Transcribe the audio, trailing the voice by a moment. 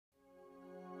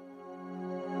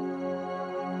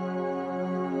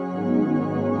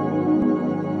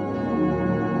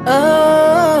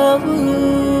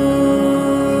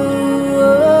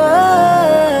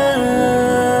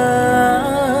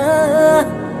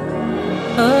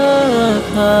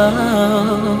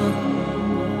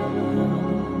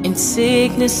in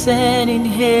sickness and in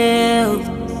health,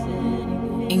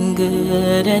 in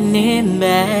good and in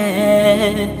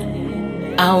bad.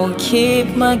 I will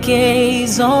keep my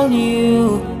gaze on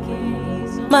you.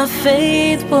 My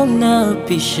faith will not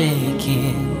be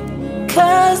shaken,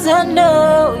 'cause I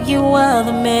know you are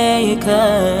the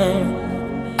maker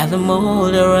and the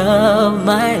molder of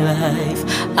my life.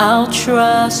 I'll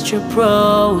trust your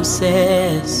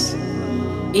process.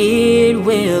 It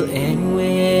will end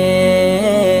well.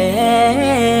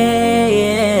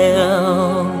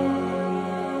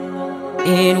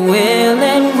 It will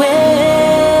end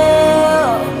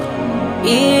well.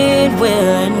 It will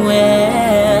end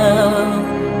well.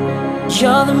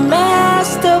 You're the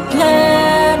master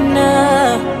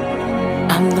planner,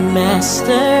 I'm the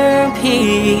masterpiece.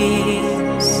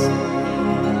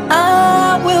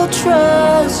 I will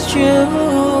trust you.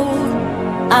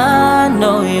 I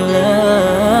know you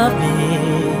love me.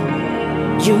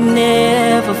 You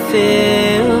never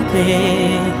failed me,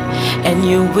 and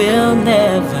you will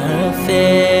never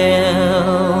fail.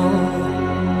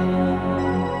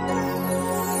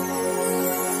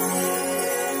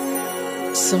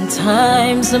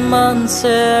 Sometimes I'm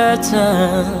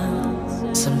uncertain,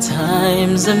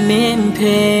 sometimes I'm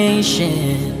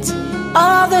impatient.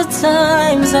 Other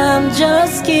times I'm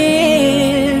just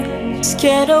scared,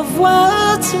 scared of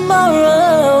what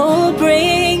tomorrow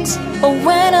brings. Or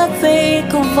when I think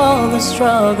of all the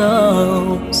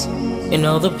struggles and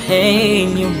all the pain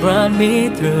you brought me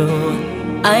through,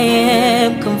 I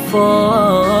am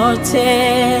comforted,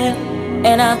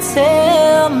 and I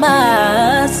tell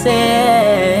myself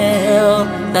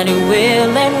that it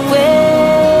will end well.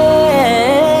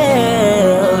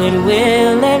 It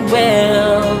will end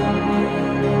well.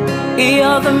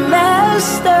 You're the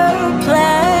master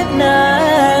planner,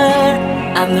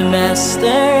 I'm the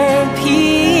masterpiece.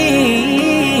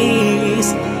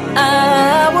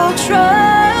 I will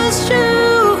trust you.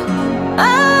 I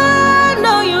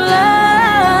know you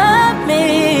love me.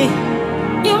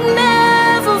 You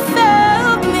never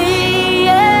failed me,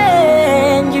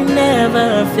 and you never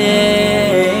fail.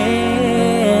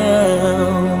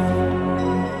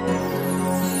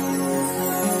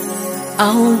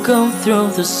 I'll go through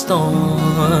the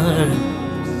storm,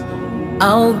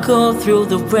 I'll go through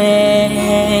the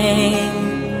rain.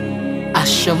 I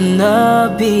shall not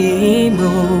be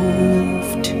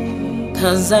moved,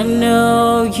 'cause I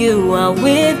know you are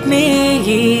with me.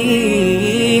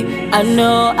 I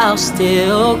know I'll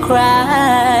still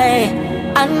cry,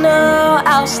 I know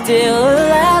I'll still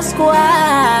ask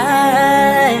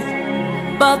why,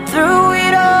 but through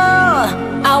it all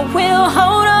I will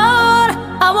hold on.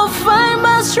 I will find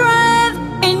my strength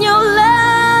in your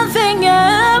loving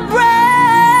embrace.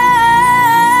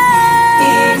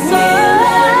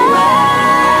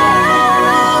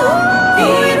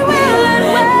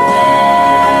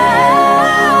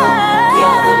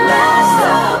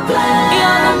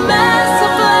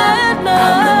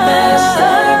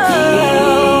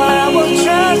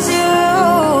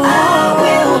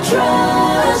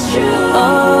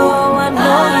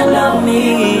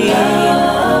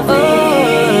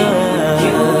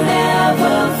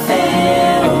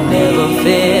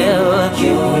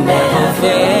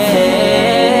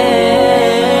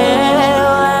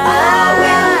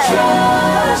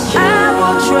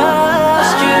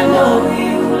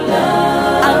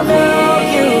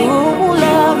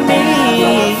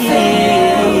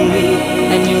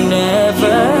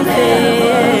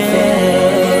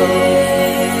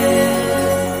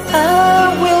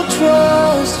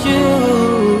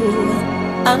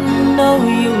 I know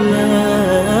you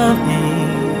love me.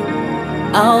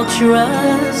 I'll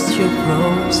trust your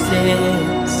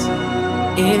process.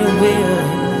 It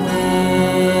will